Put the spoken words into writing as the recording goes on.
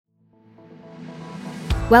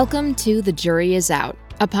Welcome to The Jury Is Out,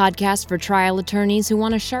 a podcast for trial attorneys who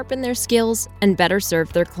want to sharpen their skills and better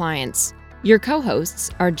serve their clients. Your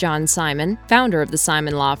co-hosts are John Simon, founder of the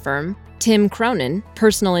Simon Law Firm, Tim Cronin,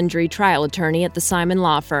 personal injury trial attorney at the Simon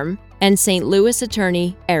Law Firm, and St. Louis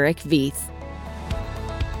attorney Eric Veith.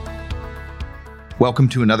 Welcome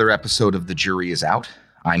to another episode of The Jury Is Out.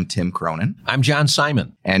 I'm Tim Cronin. I'm John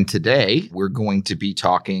Simon. And today we're going to be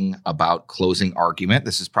talking about closing argument.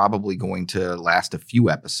 This is probably going to last a few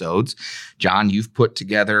episodes. John, you've put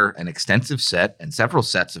together an extensive set and several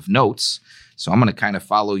sets of notes. So I'm going to kind of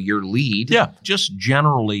follow your lead. Yeah, just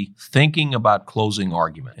generally thinking about closing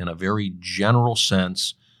argument in a very general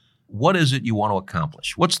sense. What is it you want to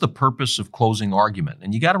accomplish? What's the purpose of closing argument?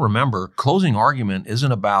 And you got to remember, closing argument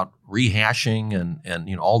isn't about rehashing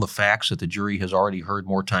and all the facts that the jury has already heard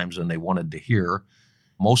more times than they wanted to hear.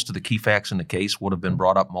 Most of the key facts in the case would have been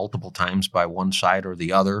brought up multiple times by one side or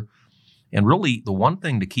the other. And really, the one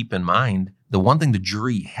thing to keep in mind, the one thing the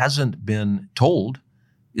jury hasn't been told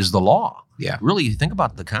is the law. Yeah. Really, think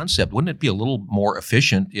about the concept. Wouldn't it be a little more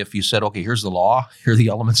efficient if you said, okay, here's the law, here are the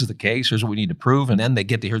elements of the case, here's what we need to prove, and then they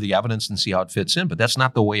get to hear the evidence and see how it fits in. But that's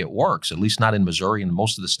not the way it works, at least not in Missouri and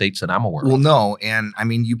most of the states that I'm aware of. Well, no. And I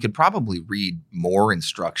mean, you could probably read more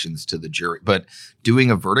instructions to the jury, but doing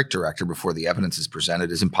a verdict director before the evidence is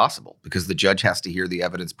presented is impossible because the judge has to hear the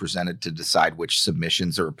evidence presented to decide which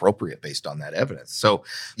submissions are appropriate based on that evidence. So,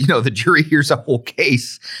 the jury hears a whole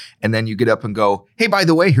case and then you get up and go, hey, by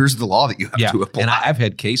the way, here's the law that you have to apply. And I've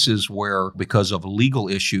had cases where, because of legal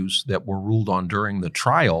issues that were ruled on during the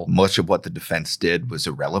trial, much of what the defense did was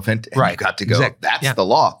irrelevant. And right. You got to go, exactly. That's the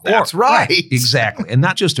law. That's right. Exactly. And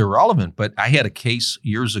not just irrelevant, but I had a case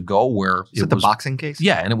years ago where Is it the boxing case?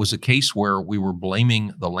 Yeah. And it was a case where we were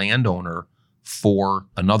blaming the landowner for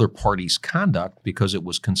another party's conduct because it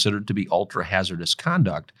was considered to be ultra hazardous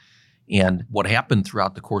conduct. And what happened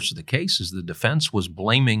throughout the course of the case is the defense was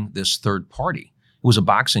blaming this third party. It was a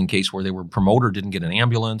boxing case where promoter didn't get an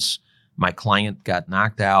ambulance. My client got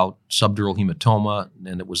knocked out, subdural hematoma,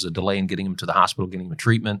 and it was a delay in getting him to the hospital, getting him a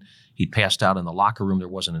treatment. He'd passed out in the locker room. There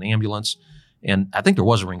wasn't an ambulance. And I think there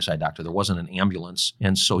was a ringside doctor. There wasn't an ambulance.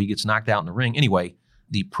 And so he gets knocked out in the ring. Anyway,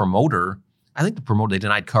 they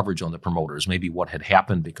denied coverage on the promoter is maybe what had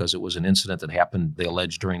happened because it was an incident that happened, they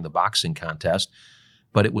alleged, during the boxing contest.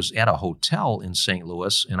 But it was at a hotel in St.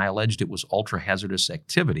 Louis, and I alleged it was ultra-hazardous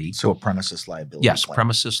activity. So a premises liability claim. Yes, claim.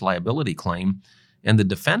 Premises liability claim. And the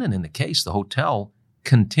defendant in the case, the hotel,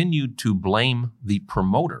 continued to blame the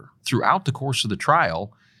promoter throughout the course of the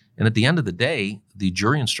trial. And at the end of the day, the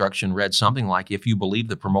jury instruction read something like, if you believe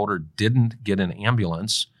the promoter didn't get an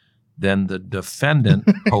ambulance, then the defendant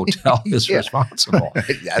hotel is responsible.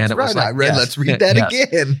 That's right. Let's read that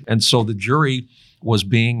again. And so the jury was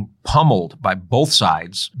being pummeled by both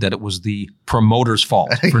sides that it was the promoter's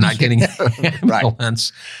fault for not getting an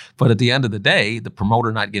ambulance. Right. But at the end of the day, the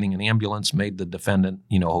promoter not getting an ambulance made the defendant,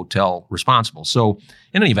 hotel responsible. So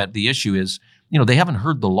in any event, the issue is, they haven't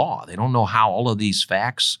heard the law. They don't know how all of these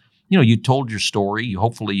facts, you told your story.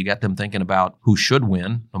 Hopefully you got them thinking about who should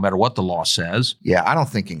win, no matter what the law says. Yeah, I don't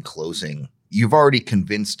think in closing, you've already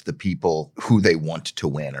convinced the people who they want to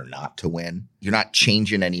win or not to win. You're not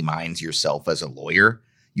changing any minds yourself as a lawyer.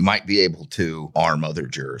 You might be able to arm other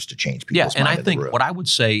jurors to change people's mind. And I think what I would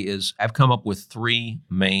say is I've come up with three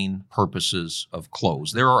main purposes of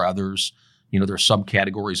close. There are others, there are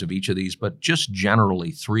subcategories of each of these, but just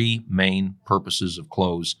generally three main purposes of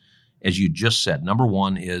close. As you just said, number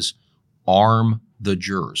one is arm the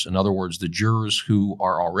jurors. In other words, the jurors who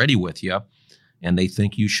are already with you and they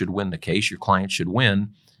think you should win the case, your client should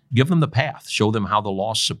win, give them the path. Show them how the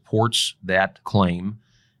law supports that claim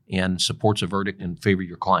and supports a verdict in favor of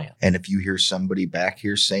your client. And if you hear somebody back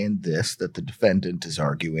here saying this, that the defendant is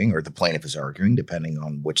arguing or the plaintiff is arguing, depending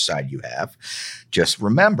on which side you have, just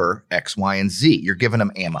remember X, Y, and Z. You're giving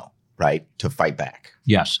them ammo, right, to fight back.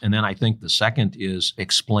 Yes. And then I think the second is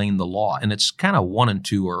explain the law. And it's kind of one and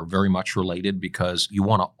two are very much related because you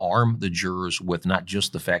want to arm the jurors with not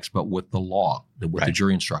just the facts, but with the law, with the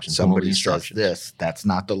jury instructions. Somebody says this, that's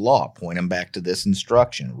not the law. Point them back to this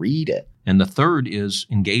instruction. Read it. And the third is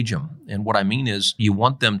engage them. And what I mean is you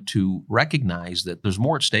want them to recognize that there's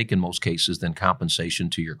more at stake in most cases than compensation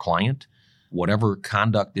to your client. Whatever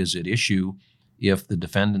conduct is at issue, if the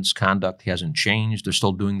defendant's conduct hasn't changed, they're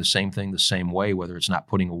still doing the same thing the same way, whether it's not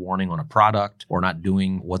putting a warning on a product or not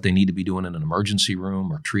doing what they need to be doing in an emergency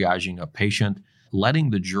room or triaging a patient, letting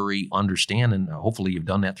the jury understand, and hopefully you've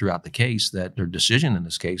done that throughout the case, that their decision in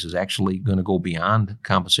this case is actually going to go beyond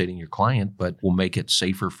compensating your client, but will make it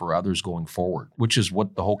safer for others going forward, which is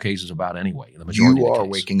what the whole case is about anyway. The majority you of the are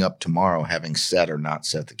case. waking up tomorrow having set or not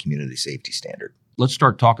set the community safety standard. Let's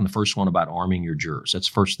start talking the first one about arming your jurors. That's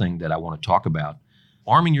the first thing that I want to talk about.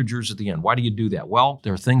 Arming your jurors at the end. Why do you do that? Well,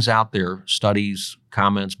 there are things out there, studies,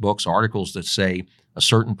 comments, books, articles that say a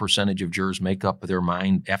certain percentage of jurors make up their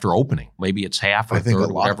mind after opening. Maybe it's half or a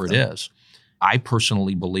third, whatever it is. I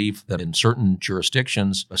personally believe that in certain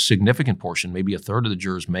jurisdictions, a significant portion, maybe a third of the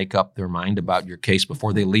jurors make up their mind about your case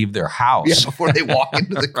before they leave their house. Yeah, before they walk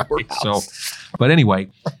into the courthouse. Right? But anyway,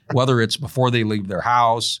 whether it's before they leave their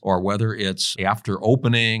house or whether it's after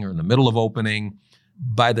opening or in the middle of opening,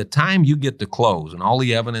 by the time you get to close and all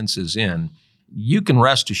the evidence is in, you can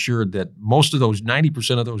rest assured that most of those,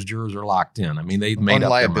 90% of those jurors are locked in. I mean, they've made up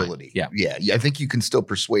their mind. Liability. Yeah. I think you can still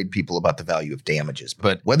persuade people about the value of damages,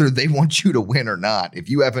 but whether they want you to win or not, if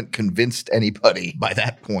you haven't convinced anybody by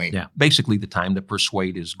that point. Yeah. Basically, the time to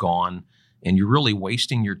persuade is gone, and you're really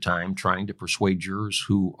wasting your time trying to persuade jurors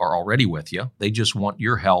who are already with you. They just want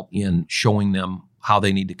your help in showing them how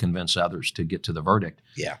they need to convince others to get to the verdict.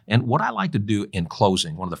 Yeah. And what I like to do in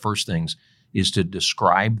closing, one of the first things is to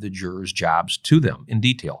describe the jurors' jobs to them in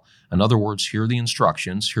detail. In other words, here are the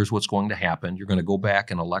instructions. Here's what's going to happen. You're going to go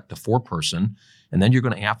back and elect a foreperson, and then you're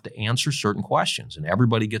going to have to answer certain questions. And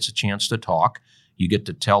everybody gets a chance to talk. You get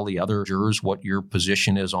to tell the other jurors what your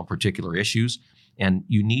position is on particular issues. And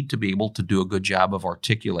you need to be able to do a good job of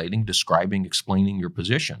articulating, describing, explaining your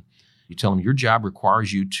position. You tell them your job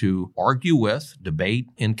requires you to argue with, debate,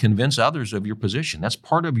 and convince others of your position. That's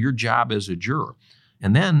part of your job as a juror.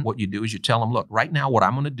 And then what you do is you tell them, look, right now what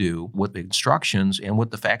I'm going to do with the instructions and with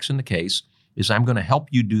the facts in the case is I'm going to help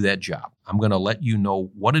you do that job. I'm going to let you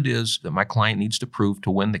know what it is that my client needs to prove to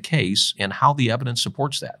win the case and how the evidence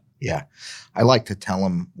supports that. Yeah. I like to tell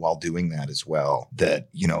them while doing that as well that,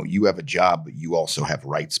 you have a job, but you also have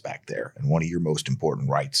rights back there. And one of your most important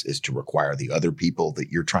rights is to require the other people that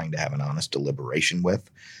you're trying to have an honest deliberation with,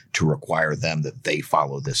 to require them that they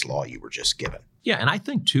follow this law you were just given. Yeah, and I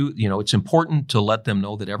think, too, it's important to let them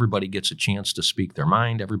know that everybody gets a chance to speak their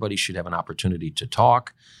mind. Everybody should have an opportunity to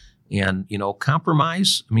talk. And,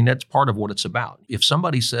 compromise, that's part of what it's about. If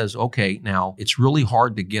somebody says, okay, now it's really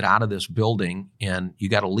hard to get out of this building and you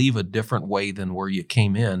got to leave a different way than where you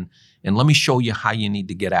came in, and let me show you how you need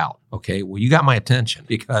to get out. Okay, well, you got my attention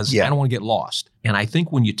because I don't want to get lost. And I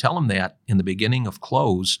think when you tell them that in the beginning of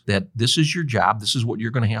close, that this is your job, this is what you're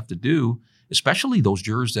going to have to do, especially those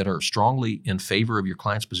jurors that are strongly in favor of your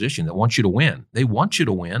client's position, that want you to win. They want you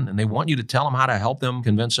to win, and they want you to tell them how to help them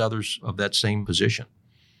convince others of that same position.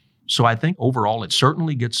 So I think overall, it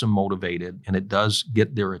certainly gets them motivated, and it does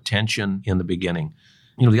get their attention in the beginning.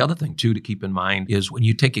 The other thing, too, to keep in mind is when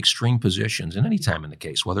you take extreme positions in any time in the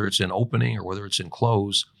case, whether it's in opening or whether it's in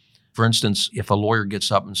close. For instance, if a lawyer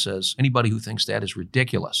gets up and says, anybody who thinks that is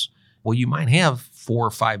ridiculous, well, you might have 4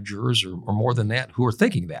 or 5 jurors or more than that who are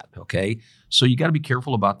thinking that, okay? So you got to be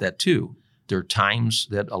careful about that, too. There are times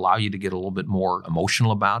that allow you to get a little bit more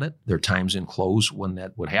emotional about it. There are times in close when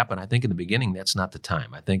that would happen. I think in the beginning, that's not the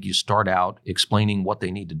time. I think you start out explaining what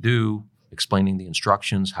they need to do, explaining the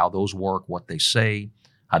instructions, how those work, what they say,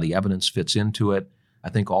 how the evidence fits into it. I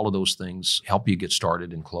think all of those things help you get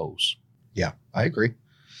started in close. Yeah, I agree.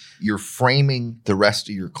 You're framing the rest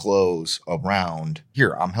of your close around,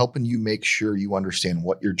 here, I'm helping you make sure you understand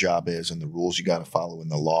what your job is and the rules you got to follow in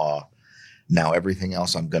the law. Now, everything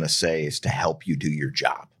else I'm going to say is to help you do your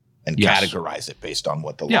job and categorize it based on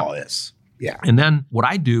what the law is. Yeah. And then what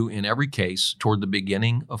I do in every case toward the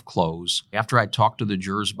beginning of close, after I talk to the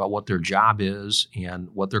jurors about what their job is and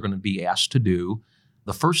what they're going to be asked to do,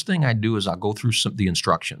 the first thing I do is I'll go through the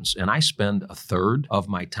instructions, and I spend a third of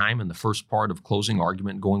my time in the first part of closing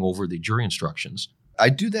argument going over the jury instructions. I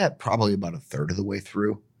do that probably about a third of the way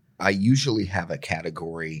through. I usually have a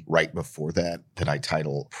category right before that I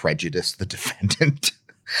title Prejudice the Defendant,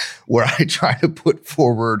 where I try to put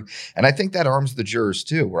forward, and I think that arms the jurors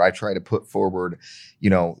too, where I try to put forward,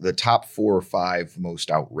 the top 4 or 5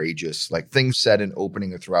 most outrageous, like things said in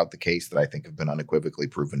opening or throughout the case that I think have been unequivocally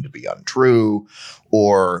proven to be untrue,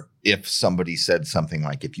 or if somebody said something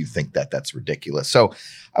like, if you think that's ridiculous. So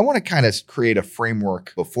I want to kind of create a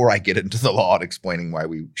framework before I get into the law and explaining why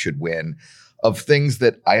we should win, of things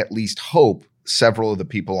that I at least hope several of the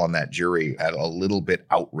people on that jury had a little bit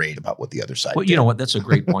outraged about what the other side did. You know what? That's a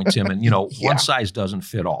great point, Tim. And, one size doesn't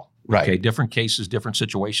fit all. Right. Okay. Different cases, different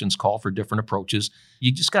situations call for different approaches.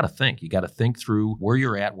 You just got to think. You got to think through where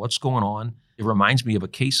you're at, what's going on. It reminds me of a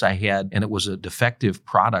case I had, and it was a defective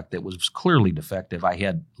product that was clearly defective. I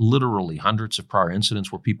had literally hundreds of prior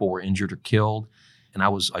incidents where people were injured or killed. And I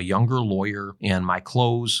was a younger lawyer, and my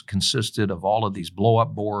close consisted of all of these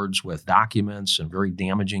blow-up boards with documents and very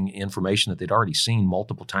damaging information that they'd already seen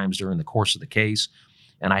multiple times during the course of the case.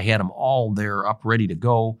 And I had them all there up ready to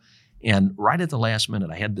go. And right at the last minute,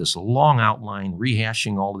 I had this long outline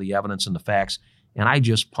rehashing all of the evidence and the facts, and I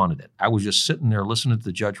just punted it. I was just sitting there listening to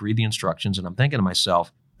the judge read the instructions, and I'm thinking to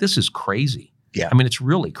myself, this is crazy. Yeah. I mean, it's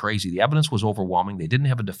really crazy. The evidence was overwhelming. They didn't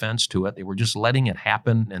have a defense to it. They were just letting it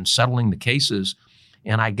happen and settling the cases.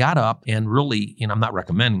 And I got up and really, I'm not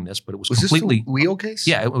recommending this, but it was completely. This the Wheel case?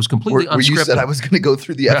 Yeah, it was completely unscripted. Where you said I was going to go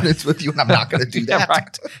through the evidence with you, and I'm not going to do that. Yeah,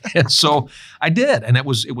 right. And so I did, and it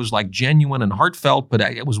was like genuine and heartfelt, but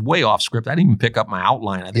it was way off script. I didn't even pick up my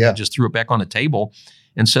outline. I think I just threw it back on the table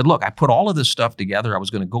and said, look, I put all of this stuff together. I was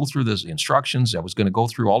going to go through the instructions. I was going to go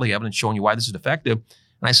through all the evidence showing you why this is defective.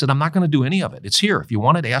 And I said, I'm not going to do any of it. It's here. If you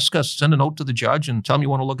want it, ask us, send a note to the judge and tell him you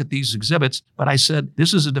want to look at these exhibits. But I said,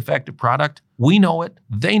 this is a defective product. We know it.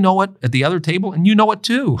 They know it at the other table, and you know it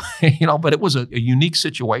too. But it was a unique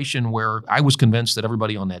situation where I was convinced that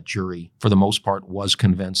everybody on that jury, for the most part, was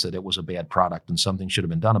convinced that it was a bad product and something should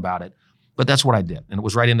have been done about it. But that's what I did. And it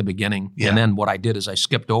was right in the beginning. Yeah. And then what I did is I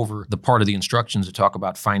skipped over the part of the instructions to talk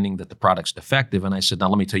about finding that the product's defective. And I said, now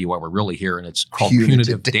let me tell you why we're really here. And it's called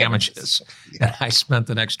punitive damages. Yeah. And I spent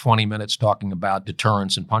the next 20 minutes talking about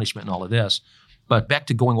deterrence and punishment and all of this. But back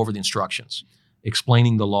to going over the instructions,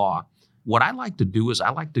 explaining the law. What I like to do is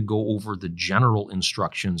I like to go over the general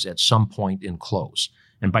instructions at some point in close.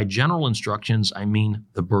 And by general instructions, I mean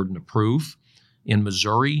the burden of proof. In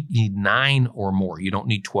Missouri, you need 9 or more. You don't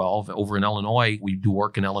need 12. Over in Illinois, we do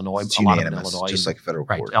work in Illinois. It's a unanimous, lot of Illinois. just like federal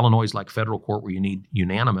court. Right. Illinois is like federal court where you need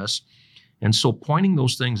unanimous. And so pointing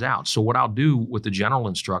those things out. So what I'll do with the general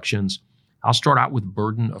instructions, I'll start out with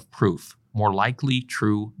burden of proof. More likely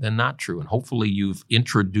true than not true. And hopefully you've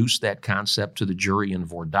introduced that concept to the jury in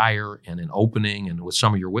voir dire and in opening and with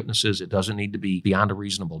some of your witnesses. It doesn't need to be beyond a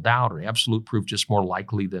reasonable doubt or absolute proof, just more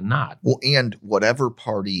likely than not. Well, and whatever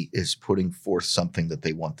party is putting forth something that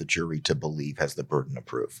they want the jury to believe has the burden of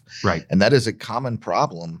proof. Right. And that is a common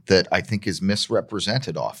problem that I think is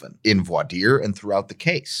misrepresented often in voir dire and throughout the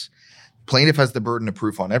case. Plaintiff has the burden of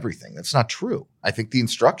proof on everything. That's not true. I think the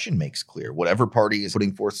instruction makes clear whatever party is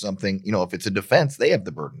putting forth something, if it's a defense, they have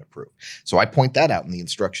the burden of proof. So I point that out in the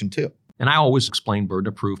instruction too. And I always explain burden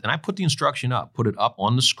of proof. And I put the instruction up, put it up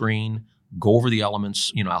on the screen, go over the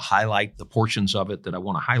elements. I'll highlight the portions of it that I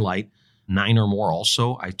want to highlight, 9 or more.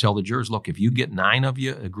 Also, I tell the jurors, look, if you get 9 of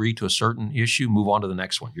you agree to a certain issue, move on to the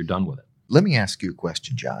next one. You're done with it. Let me ask you a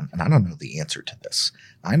question, John, and I don't know the answer to this.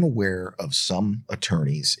 I'm aware of some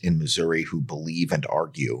attorneys in Missouri who believe and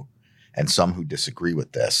argue, and some who disagree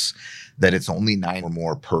with this, that it's only 9 or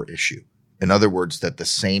more per issue. In other words, that the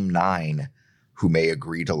same 9 who may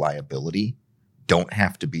agree to liability don't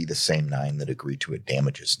have to be the same 9 that agree to a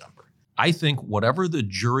damages number. I think whatever the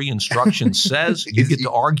jury instruction says, you get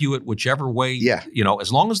to argue it whichever way. Yeah.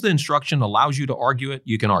 As long as the instruction allows you to argue it,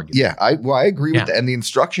 you can argue it. Yeah, I agree with that. And the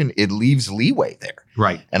instruction, it leaves leeway there.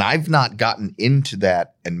 Right. And I've not gotten into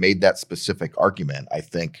that and made that specific argument. I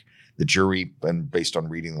think the jury, and based on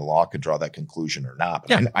reading the law, could draw that conclusion or not.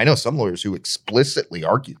 But I know some lawyers who explicitly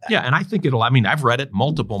argue that. Yeah, and I think I've read it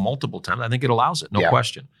multiple times. I think it allows it, no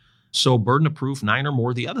question. So burden of proof, 9 or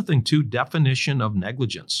more. The other thing, too, definition of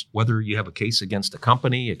negligence. Whether you have a case against a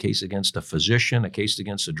company, a case against a physician, a case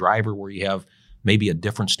against a driver where you have maybe a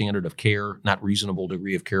different standard of care, not reasonable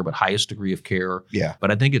degree of care, but highest degree of care. Yeah.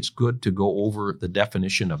 But I think it's good to go over the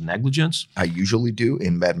definition of negligence. I usually do.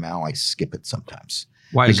 In med mal, I skip it sometimes.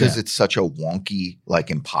 Why is that? Because it's such a wonky,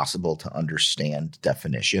 impossible to understand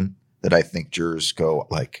definition that I think jurors go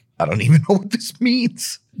I don't even know what this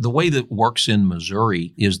means. The way that works in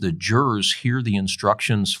Missouri is the jurors hear the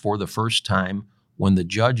instructions for the first time when the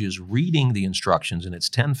judge is reading the instructions, and it's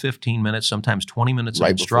 10, 15 minutes, sometimes 20 minutes of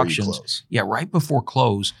instructions. Before you close. Yeah, right before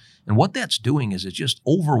close. And what that's doing is it's just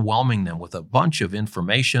overwhelming them with a bunch of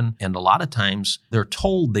information. And a lot of times they're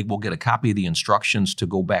told they will get a copy of the instructions to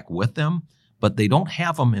go back with them, but they don't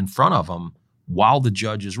have them in front of them while the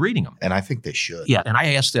judge is reading them. And I think they should. Yeah, and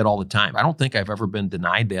I ask that all the time. I don't think I've ever been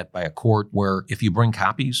denied that by a court where if you bring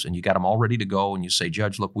copies and you got them all ready to go and you say,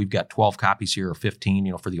 Judge, look, we've got 12 copies here or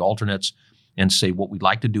 15, for the alternates, and say what we'd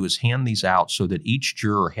like to do is hand these out so that each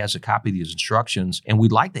juror has a copy of these instructions, and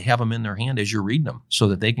we'd like to have them in their hand as you're reading them so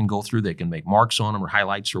that they can go through, they can make marks on them or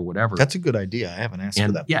highlights or whatever. That's a good idea. I haven't asked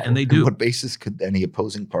for that before. Yeah, and they do. And what basis could any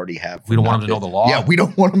opposing party have? We don't want them to know the law. Yeah, we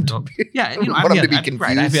don't want them to be, want them to be confused.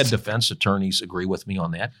 Right, I've had defense attorneys agree with me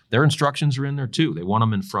on that. Their instructions are in there too. They want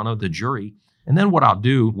them in front of the jury. And then what I'll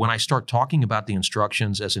do when I start talking about the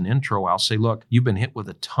instructions as an intro, I'll say, look, you've been hit with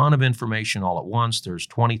a ton of information all at once. There's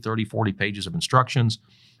 20, 30, 40 pages of instructions.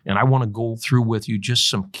 And I want to go through with you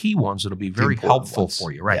just some key ones that'll be very helpful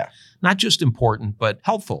for you, right? Yeah. Not just important, but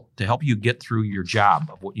helpful to help you get through your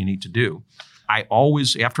job of what you need to do. I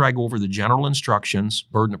always, after I go over the general instructions,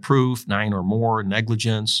 burden of proof, 9 or more,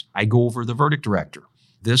 negligence, I go over the verdict director.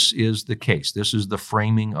 This is the case. This is the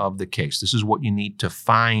framing of the case. This is what you need to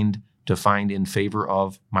find in favor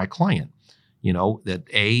of my client. That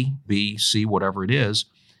A, B, C, whatever it is.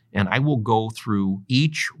 And I will go through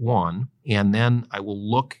each one, and then I will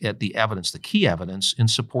look at the evidence, the key evidence in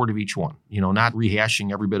support of each one. Not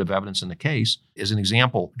rehashing every bit of evidence in the case. As an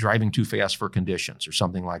example, driving too fast for conditions or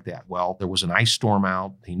something like that. Well, there was an ice storm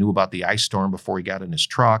out. He knew about the ice storm before he got in his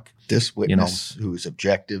truck. This witness whose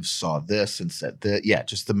objectives saw this and said that. Yeah,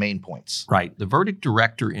 just the main points. Right. The verdict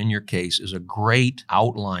director in your case is a great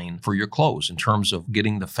outline for your close in terms of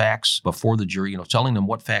getting the facts before the jury, telling them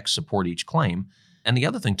what facts support each claim. And the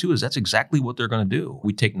other thing, too, is that's exactly what they're going to do.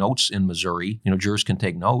 We take notes in Missouri. Jurors can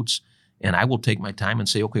take notes. And I will take my time and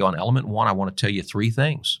say, okay, on element 1, I want to tell you 3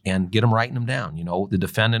 things and get them writing them down. The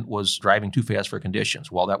defendant was driving too fast for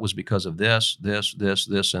conditions. Well, that was because of this, this,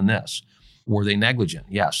 and this. Were they negligent?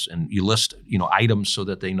 Yes. And you list, items so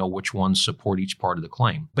that they know which ones support each part of the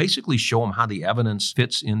claim. Basically show them how the evidence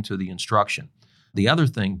fits into the instruction. The other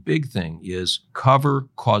thing, big thing, is cover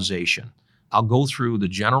causation. I'll go through the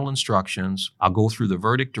general instructions, I'll go through the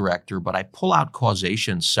verdict director, but I pull out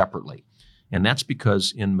causation separately. And that's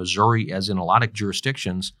because in Missouri, as in a lot of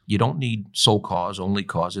jurisdictions, you don't need sole cause, only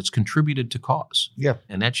cause. It's contributed to cause. Yeah.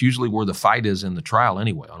 And that's usually where the fight is in the trial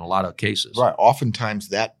anyway, on a lot of cases. Right. Oftentimes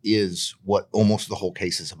that is what almost the whole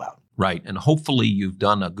case is about. Right. And hopefully you've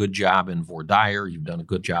done a good job in voir dire, you've done a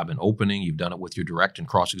good job in opening, you've done it with your direct and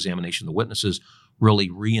cross-examination of the witnesses, really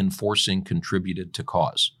reinforcing contributed to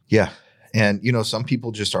cause. Yeah. And, some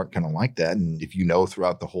people just aren't going to like that. And if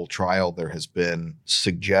throughout the whole trial, there has been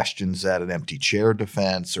suggestions at an empty chair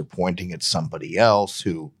defense or pointing at somebody else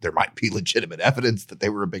who there might be legitimate evidence that they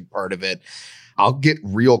were a big part of it. I'll get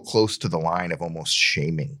real close to the line of almost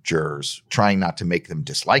shaming jurors, trying not to make them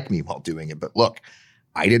dislike me while doing it. But look,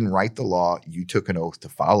 I didn't write the law. You took an oath to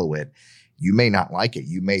follow it. You may not like it.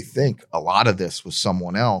 You may think a lot of this was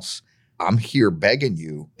someone else. I'm here begging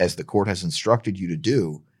you, as the court has instructed you to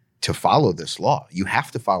do, to follow this law. You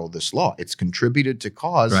have to follow this law. It's contributed to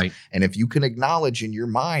cause. Right. And if you can acknowledge in your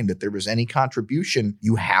mind that there was any contribution,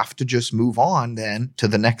 you have to just move on then to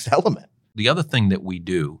the next element. The other thing that we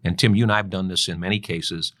do, and Tim, you and I have done this in many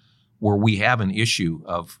cases, where we have an issue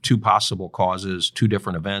of 2 possible causes, 2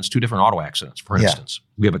 different events, 2 different auto accidents, for instance.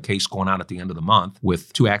 We have a case going on at the end of the month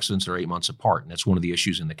with 2 accidents that are 8 months apart. And that's one of the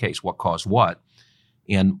issues in the case. What caused what?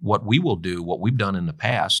 And what we will do, what we've done in the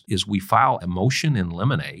past, is we file a motion in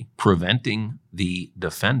limine preventing the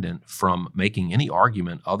defendant from making any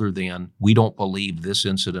argument other than we don't believe this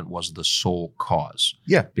incident was the sole cause.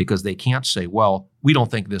 Yeah. Because they can't say, well, we don't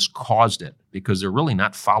think this caused it, because they're really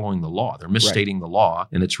not following the law. They're misstating the law,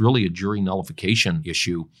 and it's really a jury nullification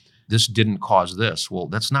issue. This didn't cause this. Well,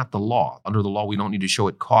 that's not the law. Under the law, we don't need to show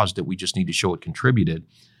it caused it. We just need to show it contributed.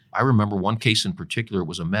 I remember one case in particular, it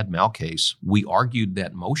was a Med-Mal case. We argued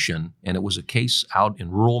that motion, and it was a case out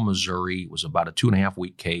in rural Missouri. It was about a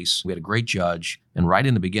 2.5-week case. We had a great judge. And right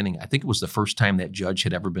in the beginning, I think it was the first time that judge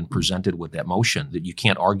had ever been presented with that motion, that you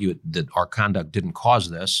can't argue it, that our conduct didn't cause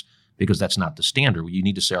this, because that's not the standard. You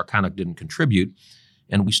need to say our conduct didn't contribute.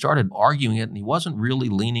 And we started arguing it, and he wasn't really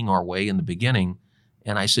leaning our way in the beginning.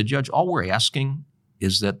 And I said, Judge, all we're asking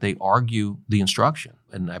is that they argue the instruction.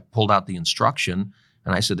 And I pulled out the instruction.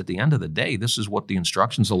 And I said, at the end of the day, this is what the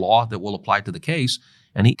instructions, the law that will apply to the case.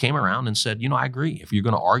 And he came around and said, I agree. If you're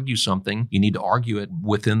going to argue something, you need to argue it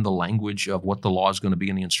within the language of what the law is going to be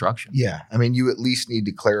in the instruction. Yeah. I mean, you at least need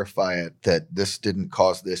to clarify it that this didn't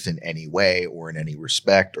cause this in any way or in any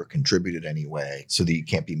respect or contributed any way, so that you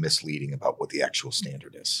can't be misleading about what the actual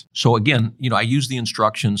standard is. So again, I use the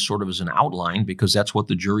instructions sort of as an outline, because that's what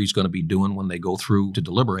the jury's going to be doing when they go through to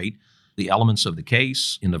deliberate. The elements of the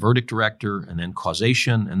case in the verdict director, and then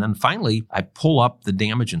causation. And then finally, I pull up the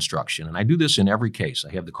damage instruction. And I do this in every case.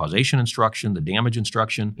 I have the causation instruction, the damage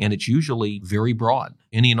instruction, and it's usually very broad.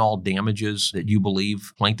 Any and all damages that you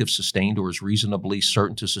believe plaintiff sustained or is reasonably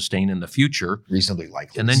certain to sustain in the future. Reasonably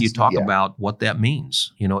likely. And then you talk about what that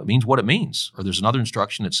means. It means what it means. Or there's another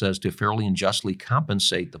instruction that says to fairly and justly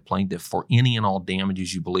compensate the plaintiff for any and all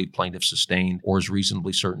damages you believe plaintiff sustained or is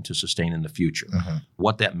reasonably certain to sustain in the future. Mm-hmm.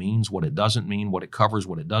 What that means, what it doesn't mean, what it covers,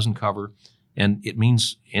 what it doesn't cover. And it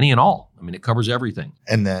means any and all. I mean, it covers everything.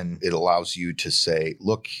 And then it allows you to say,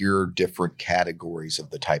 look, here are different categories of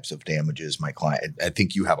the types of damages my client. I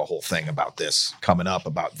think you have a whole thing about this coming up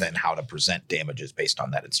about then how to present damages based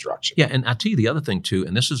on that instruction. Yeah. And I'll tell you the other thing too,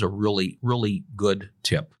 and this is a really, really good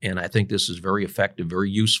tip. And I think this is very effective, very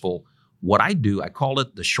useful. What I do, I call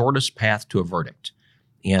it the shortest path to a verdict.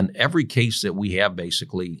 And every case that we have,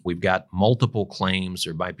 basically, we've got multiple claims.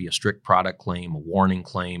 There might be a strict product claim, a warning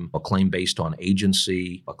claim, a claim based on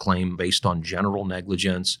agency, a claim based on general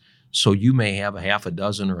negligence. So you may have a half a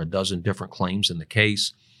dozen or a dozen different claims in the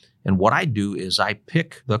case. And what I do is I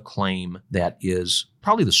pick the claim that is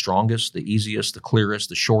probably the strongest, the easiest, the clearest,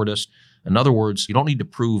 the shortest. In other words, you don't need to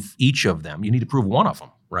prove each of them. You need to prove one of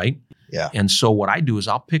them, right? Yeah. And so what I do is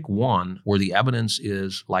I'll pick one where the evidence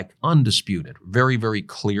is like undisputed, very, very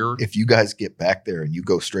clear. If you guys get back there and you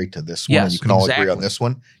go straight to this one, Yes, and you can all agree exactly. on this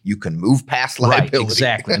one, you can move past liability. Right,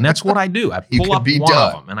 exactly. And that's what I do. I You pull can up be one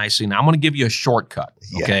done. of them and I say, now I'm going to give you a shortcut,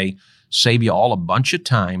 Yeah. okay? Save you all a bunch of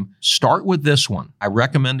time. Start with this one. I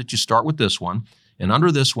recommend that you start with this one. And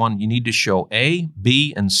under this one, you need to show A,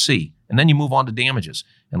 B, and C. And then you move on to damages.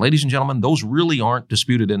 And ladies and gentlemen, those really aren't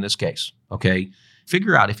disputed in this case, okay?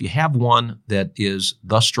 Figure out if you have one that is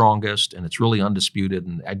the strongest and it's really undisputed.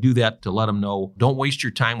 And I do that to let them know, don't waste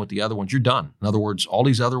your time with the other ones. You're done. In other words, all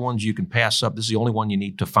these other ones you can pass up. This is the only one you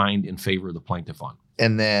need to find in favor of the plaintiff on.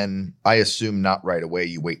 And then I assume not right away,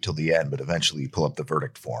 you wait till the end, but eventually you pull up the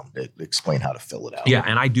verdict form to explain how to fill it out. Yeah,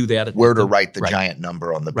 and I do that. Where to write the right. giant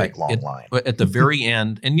number on the big long line. But at the very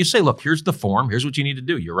end, and you say, look, here's the form. Here's what you need to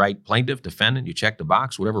do. You write plaintiff, defendant, you check the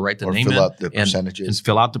box, whatever, write the Or name fill in. out the percentages. And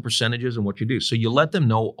fill out the percentages and what you do. So you let them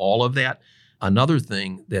know all of that. Another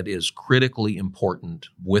thing that is critically important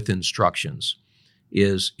with instructions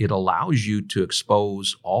is it allows you to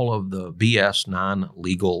expose all of the BS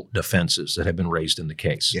non-legal defenses that have been raised in the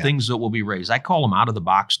case. Yeah. Things that will be raised. I call them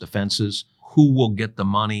out-of-the-box defenses. Who will get the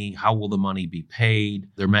money? How will the money be paid?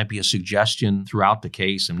 There might be a suggestion throughout the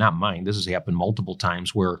case, and not mine. This has happened multiple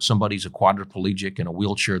times where somebody's a quadriplegic in a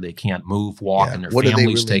wheelchair. They can't move, walk, Yeah. and their What do they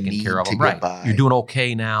family's really taking need care of to them. get Right. by? You're doing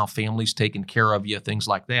okay now. Family's taking care of you, things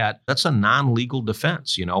like that. That's a non-legal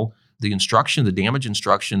defense, you know. The instruction, the damage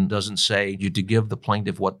instruction doesn't say you to give the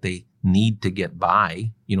plaintiff what they need to get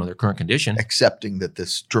by, you know, their current condition. Accepting that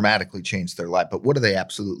this dramatically changed their life, but what do they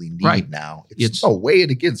absolutely need Right. now? It's- weigh it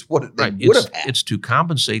against what they Right. would have had. It's to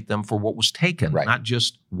compensate them for what was taken, Right. not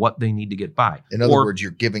just what they need to get by. In other words, you're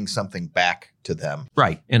giving something back to them.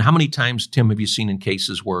 Right. And how many times, Tim, have you seen in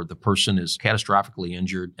cases where the person is catastrophically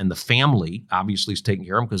injured and the family obviously is taking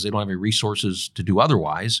care of them because they don't have any resources to do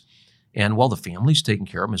otherwise? And while the family's taking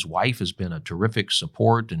care of him, his wife has been a terrific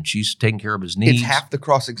support and she's taking care of his needs. It's half the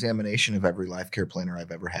cross-examination of every life care planner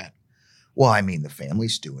I've ever had. Well, I mean, the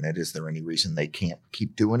family's doing it. Is there any reason they can't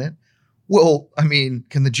keep doing it? Well, I mean,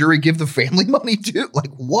 can the jury give the family money too?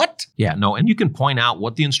 Like, what? Yeah, no, and you can point out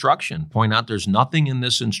point out there's nothing in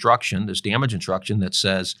this instruction, this damage instruction, that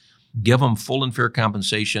says give them full and fair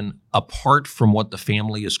compensation apart from what the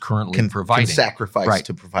family is currently providing. Can sacrifice Right,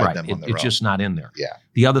 to provide them on their It's own. just not in there. Yeah.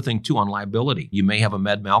 The other thing, too, on liability, you may have a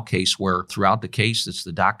med mal case where throughout the case,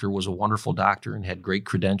 the doctor was a wonderful doctor and had great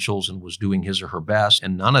credentials and was doing his or her best,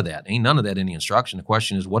 and none of that in the instruction. The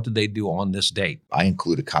question is, what did they do on this date? I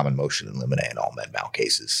include a common motion in limine in all med mal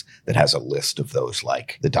cases that has a list of those,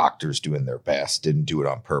 like the doctors doing their best, didn't do it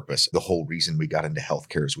on purpose. The whole reason we got into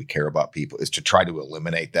healthcare is we care about people, is to try to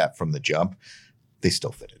eliminate that from the jump. They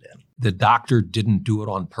still fit it in. The doctor didn't do it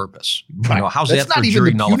on purpose. Right. You know, how's That's that for not even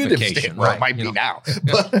jury the punitive nullification? state. Well, it might you be know? now,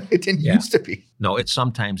 but it didn't Yeah. used to be. No,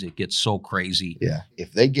 sometimes it gets so crazy. Yeah.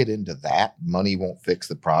 If they get into that, money won't fix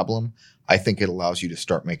the problem. I think it allows you to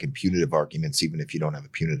start making punitive arguments even if you don't have a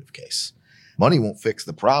punitive case. Money won't fix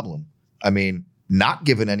the problem. I mean, not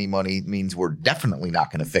giving any money means we're definitely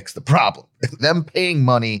not going to fix the problem. Them paying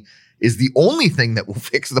money is the only thing that will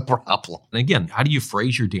fix the problem. And again, how do you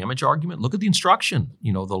phrase your damage argument? Look at the instruction.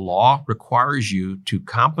 You know, the law requires you to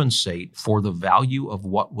compensate for the value of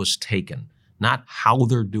what was taken, not how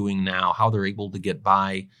they're doing now, how they're able to get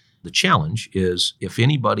by. The challenge is if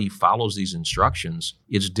anybody follows these instructions,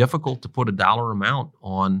 it's difficult to put a dollar amount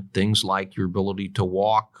on things like your ability to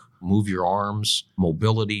walk, move your arms,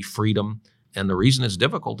 mobility, freedom. And the reason it's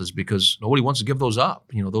difficult is because nobody wants to give those up.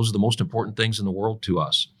 You know, those are the most important things in the world to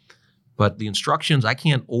us. But the instructions, I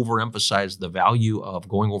can't overemphasize the value of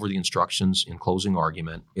going over the instructions in closing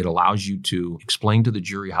argument. It allows you to explain to the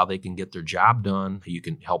jury how they can get their job done. You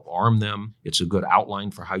can help arm them. It's a good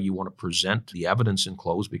outline for how you want to present the evidence in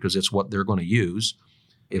close because it's what they're going to use.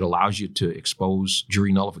 It allows you to expose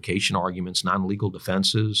jury nullification arguments, non-legal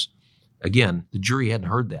defenses. Again, the jury hadn't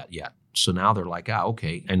heard that yet. So now they're like,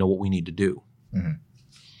 okay, I know what we need to do. Mm-hmm.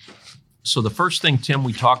 So the first thing, Tim,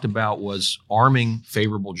 we talked about was arming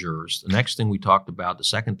favorable jurors. The next thing we talked about, the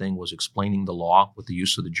second thing was explaining the law with the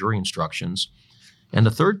use of the jury instructions. And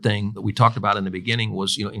the third thing that we talked about in the beginning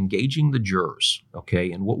was, engaging the jurors.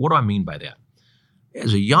 Okay. And what do I mean by that?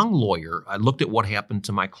 As a young lawyer, I looked at what happened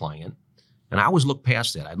to my client and I always looked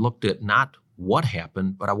past that. I looked at not what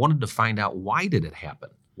happened, but I wanted to find out why did it happen.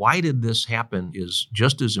 Why did this happen is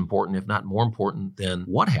just as important, if not more important, than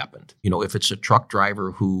what happened. If it's a truck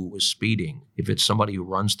driver who was speeding, if it's somebody who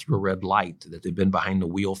runs through a red light, that they've been behind the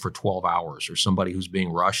wheel for 12 hours, or somebody who's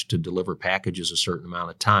being rushed to deliver packages a certain amount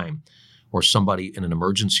of time, or somebody in an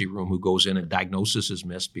emergency room who goes in and diagnosis is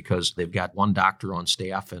missed because they've got one doctor on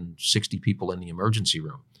staff and 60 people in the emergency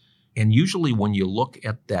room. And usually when you look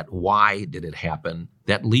at that why did it happen,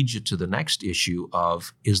 that leads you to the next issue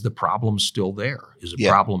of, is the problem still there? Is the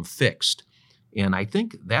problem fixed? And I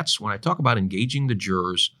think that's when I talk about engaging the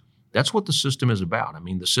jurors, that's what the system is about. I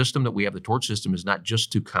mean, the system that we have, the tort system, is not just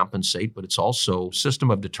to compensate, but it's also a system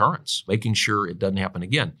of deterrence, making sure it doesn't happen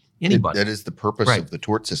again. Anybody. That is the purpose of the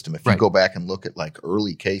tort system. If you go back and look at like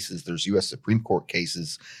early cases, there's U.S. Supreme Court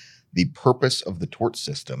cases. The purpose of the tort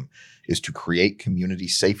system is to create community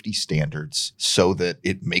safety standards so that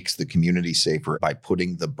it makes the community safer by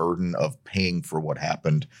putting the burden of paying for what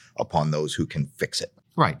happened upon those who can fix it.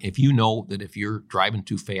 Right. If you know that if you're driving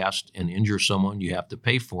too fast and injure someone, you have to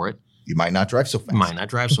pay for it. You might not drive so fast. You might not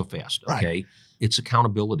drive so fast. Okay. Right. It's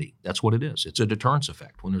accountability. That's what it is. It's a deterrence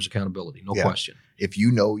effect when there's accountability. No question. If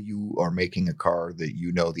you know you are making a car that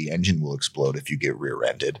you know the engine will explode if you get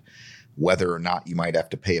rear-ended, whether or not you might have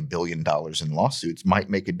to pay $1 billion in lawsuits might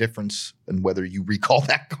make a difference in whether you recall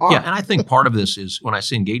that car. Yeah, and I think part of this is when I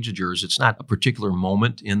say engage the jurors, it's not a particular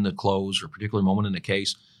moment in the close or a particular moment in the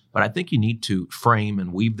case, but I think you need to frame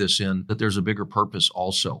and weave this in that there's a bigger purpose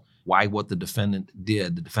also. Why what the defendant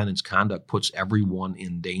did, the defendant's conduct puts everyone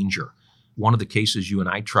in danger. One of the cases you and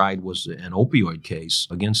I tried was an opioid case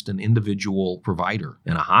against an individual provider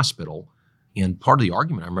in a hospital. And part of the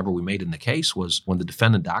argument I remember we made in the case was when the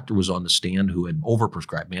defendant doctor was on the stand who had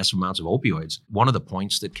overprescribed massive amounts of opioids, one of the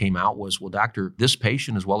points that came out was, well, doctor, this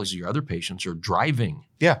patient as well as your other patients are driving.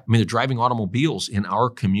 Yeah. I mean, they're driving automobiles in our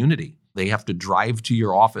community. They have to drive to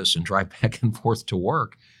your office and drive back and forth to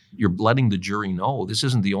work. You're letting the jury know this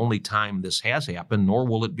isn't the only time this has happened, nor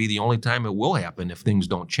will it be the only time it will happen if things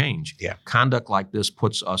don't change. Yeah. Conduct like this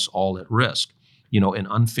puts us all at risk. An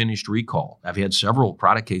unfinished recall. I've had several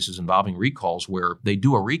product cases involving recalls where they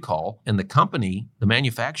do a recall and the company, the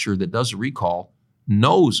manufacturer that does the recall,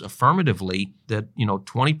 knows affirmatively that,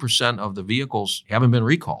 20% of the vehicles haven't been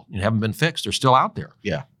recalled and haven't been fixed. They're still out there.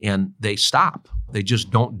 Yeah. And they stop. They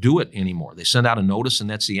just don't do it anymore. They send out a notice and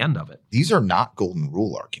that's the end of it. These are not golden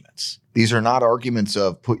rule arguments. These are not arguments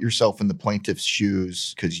of put yourself in the plaintiff's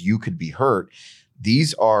shoes because you could be hurt.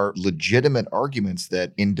 These are legitimate arguments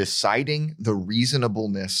that in deciding the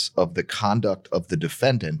reasonableness of the conduct of the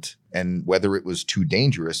defendant and whether it was too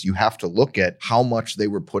dangerous, you have to look at how much they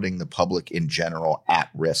were putting the public in general at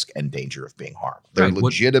risk and danger of being harmed. They're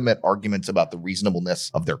legitimate arguments about the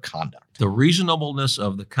reasonableness of their conduct. The reasonableness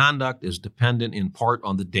of the conduct is dependent in part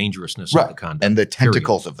on the dangerousness of the conduct. And the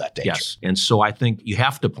tentacles of that danger. Yes. And so I think you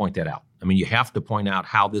have to point that out. I mean, you have to point out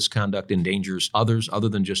how this conduct endangers others other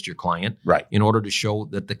than just your client in order to show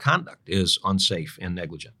that the conduct is unsafe and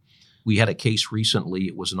negligent. We had a case recently.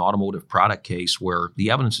 It was an automotive product case where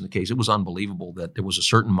the evidence in the case, it was unbelievable that there was a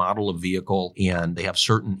certain model of vehicle and they have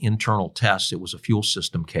certain internal tests. It was a fuel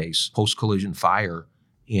system case, post-collision fire.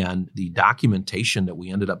 And the documentation that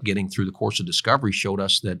we ended up getting through the course of discovery showed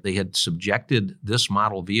us that they had subjected this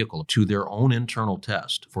model vehicle to their own internal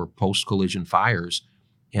test for post-collision fires,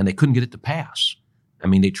 and they couldn't get it to pass. I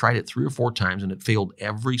mean, they tried it 3 or 4 times and it failed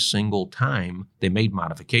every single time. They made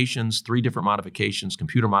modifications, 3 different modifications,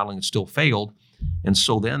 computer modeling, it still failed. And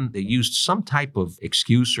so then they used some type of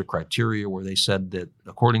excuse or criteria where they said that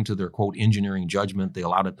according to their, quote, engineering judgment, they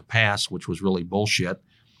allowed it to pass, which was really bullshit.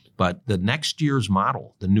 But the next year's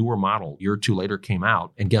model, the newer model, a year or 2 later came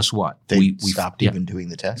out. And guess what? We stopped even doing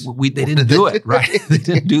the test? They didn't do it, right? They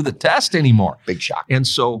didn't do the test anymore. Big shock. And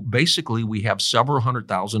so basically we have several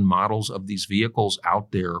 100,000 models of these vehicles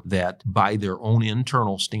out there that by their own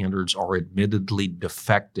internal standards are admittedly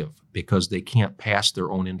defective because they can't pass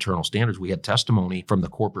their own internal standards. We had testimony from the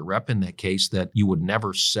corporate rep in that case that you would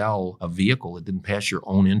never sell a vehicle that didn't pass your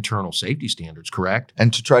own internal safety standards, correct?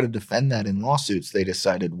 And to try to defend that in lawsuits, they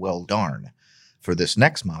decided, well, darn, for this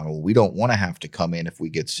next model, we don't want to have to come in if we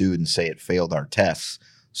get sued and say it failed our tests.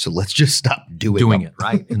 So let's just stop doing it,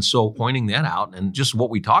 right? And so pointing that out and just what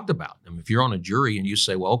we talked about. I mean, if you're on a jury and you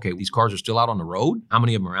say, well, okay, these cars are still out on the road, how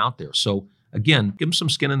many of them are out there? So again, give them some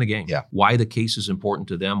skin in the game. Yeah. Why the case is important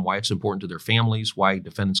to them, why it's important to their families, why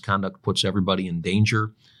defendant's conduct puts everybody in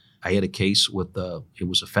danger. I had a case with it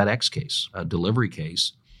was a FedEx case, a delivery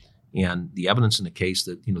case, and the evidence in the case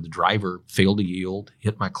that the driver failed to yield,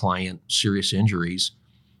 hit my client, serious injuries,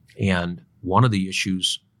 and one of the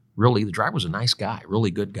issues, really, the driver was a nice guy,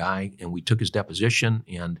 really good guy, and we took his deposition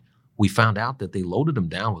and we found out that they loaded him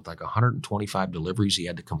down with like 125 deliveries. He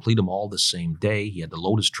had to complete them all the same day. He had to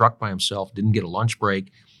load his truck by himself, didn't get a lunch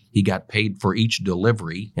break. He got paid for each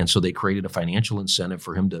delivery. And so they created a financial incentive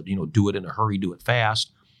for him to, do it in a hurry, do it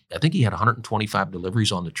fast. I think he had 125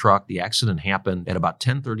 deliveries on the truck. The accident happened at about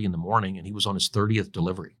 10:30 in the morning, and he was on his 30th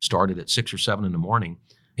delivery. Started at 6 or 7 in the morning.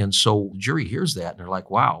 And so the jury hears that, and they're like,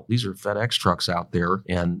 wow, these are FedEx trucks out there.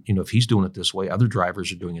 And, if he's doing it this way, other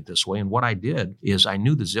drivers are doing it this way. And what I did is I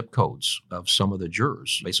knew the zip codes of some of the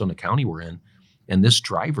jurors based on the county we're in. And this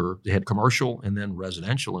driver had commercial and then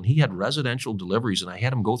residential, and he had residential deliveries, and I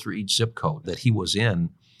had him go through each zip code that he was in.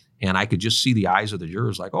 And I could just see the eyes of the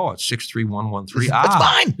jurors like, oh, it's 63113. That's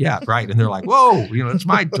mine. Yeah, right. And they're like, whoa, it's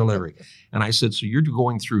my delivery. And I said, so you're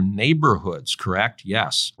going through neighborhoods, correct?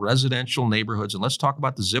 Yes, residential neighborhoods. And let's talk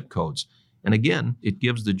about the zip codes. And again, it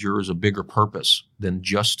gives the jurors a bigger purpose than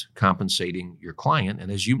just compensating your client.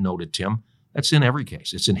 And as you noted, Tim, that's in every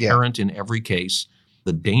case. It's inherent in every case.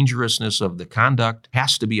 The dangerousness of the conduct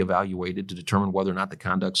has to be evaluated to determine whether or not the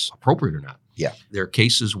conduct's appropriate or not. Yeah. There are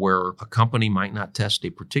cases where a company might not test a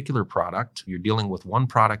particular product. You're dealing with one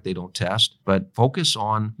product they don't test, but focus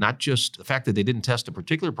on not just the fact that they didn't test a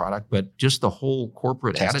particular product, but just the whole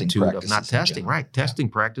corporate Testing attitude of not testing, general. right? Testing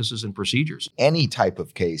practices and procedures. Any type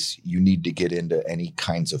of case, you need to get into any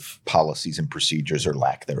kinds of policies and procedures or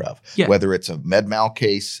lack thereof. Yeah. Whether it's a med mal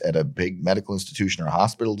case at a big medical institution or a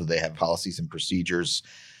hospital, do they have policies and procedures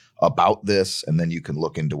about this? And then you can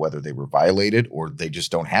look into whether they were violated or they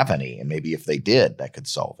just don't have any. And maybe if they did, that could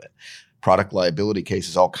solve it. Product liability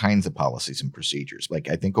cases, all kinds of policies and procedures. Like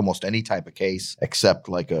I think almost any type of case except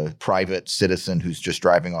like a private citizen who's just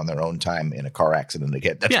driving on their own time in a car accident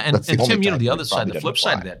again. And Tim, the other side, the flip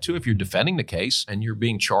side of that too, if you're defending the case and you're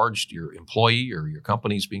being charged, your employee or your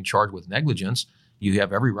company's being charged with negligence, you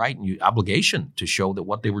have every right and obligation to show that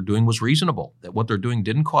what they were doing was reasonable, that what they're doing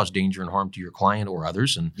didn't cause danger and harm to your client or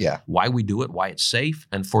others, and why we do it, why it's safe.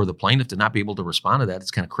 And for the plaintiff to not be able to respond to that,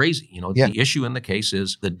 it's kind of crazy. The issue in the case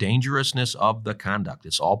is the dangerousness of the conduct.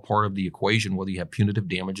 It's all part of the equation, whether you have punitive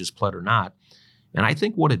damages pled or not. And I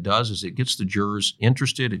think what it does is it gets the jurors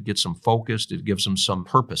interested, it gets them focused, it gives them some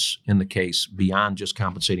purpose in the case beyond just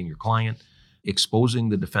compensating your client, exposing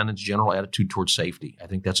the defendant's general attitude towards safety. I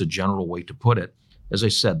think that's a general way to put it. As I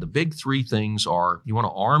said, the big three things are you want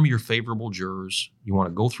to arm your favorable jurors, you want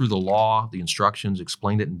to go through the law, the instructions,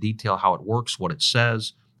 explain it in detail, how it works, what it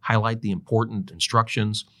says, highlight the important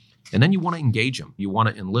instructions, and then you want to engage them. You want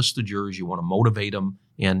to enlist the jurors, you want to motivate them,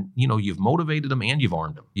 and you've motivated them and you've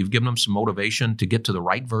armed them. You've given them some motivation to get to the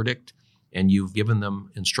right verdict, and you've given them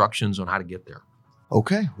instructions on how to get there.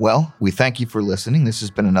 Okay, well, we thank you for listening. This has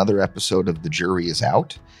been another episode of The Jury is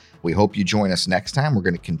Out. We hope you join us next time. We're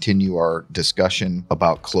going to continue our discussion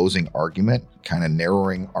about closing argument, kind of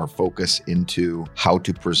narrowing our focus into how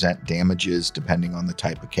to present damages depending on the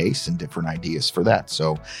type of case and different ideas for that.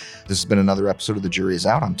 So this has been another episode of The Jury is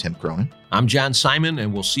Out. I'm Tim Cronin. I'm John Simon,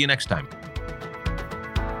 and we'll see you next time.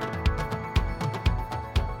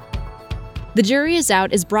 The Jury is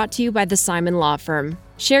Out is brought to you by the Simon Law Firm.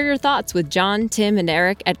 Share your thoughts with John, Tim, and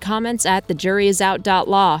Eric at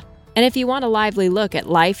comments@thejuryisout.law. And if you want a lively look at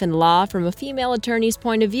life and law from a female attorney's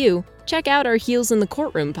point of view, check out our Heels in the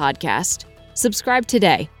Courtroom podcast. Subscribe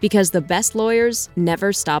today because the best lawyers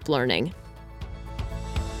never stop learning.